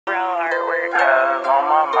Hell on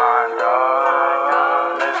my mind,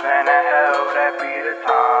 dog. Living in hell, that be the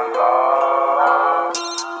time, dog.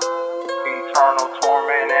 Eternal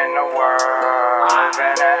torment in the world.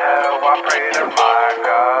 Living in hell, I pray to my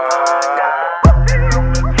God.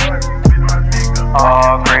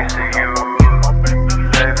 All grace to you.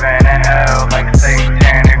 Living in hell like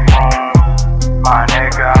satanic room. My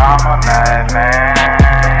nigga, I'm a madman.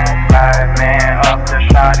 Madman up the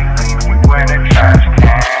shotty, leave you in a trash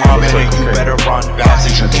can. You better run fast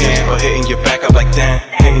as you can, but hitting your back up like Dan,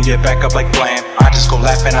 hitting your back up like blam. I just go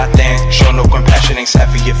laugh and I dance. Show no compassion, ain't sad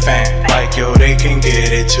for your fan. Like yo, they can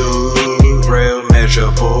get it too. Real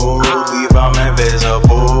miserable, leave them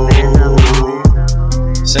invisible.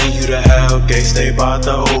 Send you to hell, gates they bout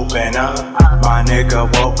to open up. My nigga,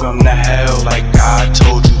 welcome to hell like God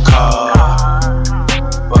told you,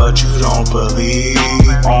 but you don't believe.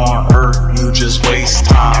 On earth, you just waste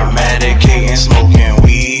time medicating, smoking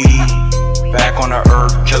weed. Back on the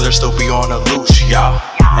earth, killers still be on the loose, y'all.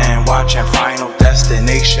 And watching Final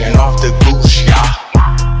Destination off the goose,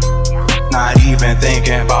 y'all. Not even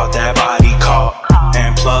thinking about that body caught.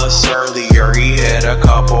 And plus earlier he had a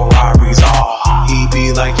couple robberies. He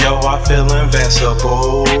be like, yo, I feel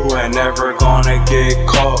invincible and never gonna get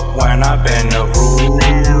caught when I bend the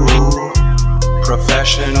rules.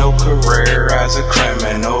 Professional career as a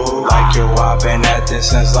criminal. Like yo, I've been at this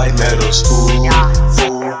since like middle school.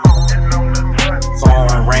 Fool.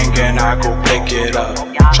 Phone ringing, I go pick it up.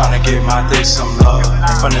 Tryna give my dick some love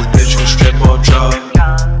from this bitch who strip or drug.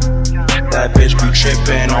 That bitch be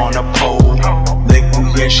trippin' on the pole. Lick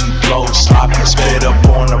me and she blow, slop and spit up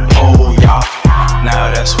on the pole, y'all.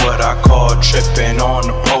 Now that's what I call trippin' on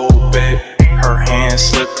the pole, bit. Her hands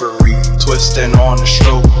slippery, twisting on the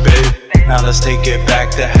stroke, bit. Now let's take it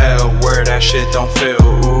back to hell where that shit don't feel.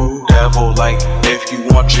 Ooh, devil like, if you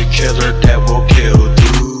want your killer, that will kill,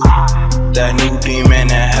 dude. That new demon in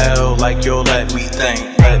hell like, yo, let me think,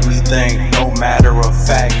 no matter of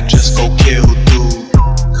fact, just go kill, dude.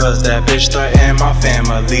 Cause that bitch threatened my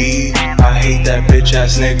family. I hate that bitch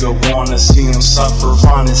ass nigga, wanna see him suffer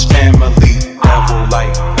on his family. Devil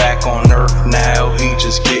like, back on earth now, he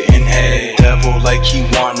just getting head. Devil like, he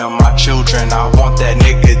one of my children, I want that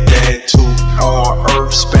nigga dead too. On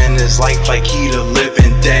earth, spend his life like he the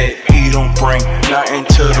living dead. He don't bring nothing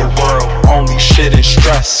to the world, only shit and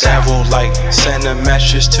stress. Devil like, send a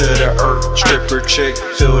message to the earth. Stripper chick,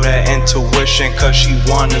 feel that intuition, cause she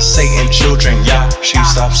wanna Satan children, yeah. She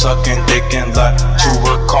stopped sucking dick and left to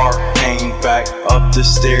her car, came back up the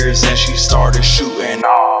stairs and she started shooting.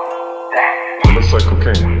 Oh, damn. It looks like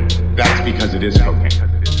cocaine. That's because it is cocaine.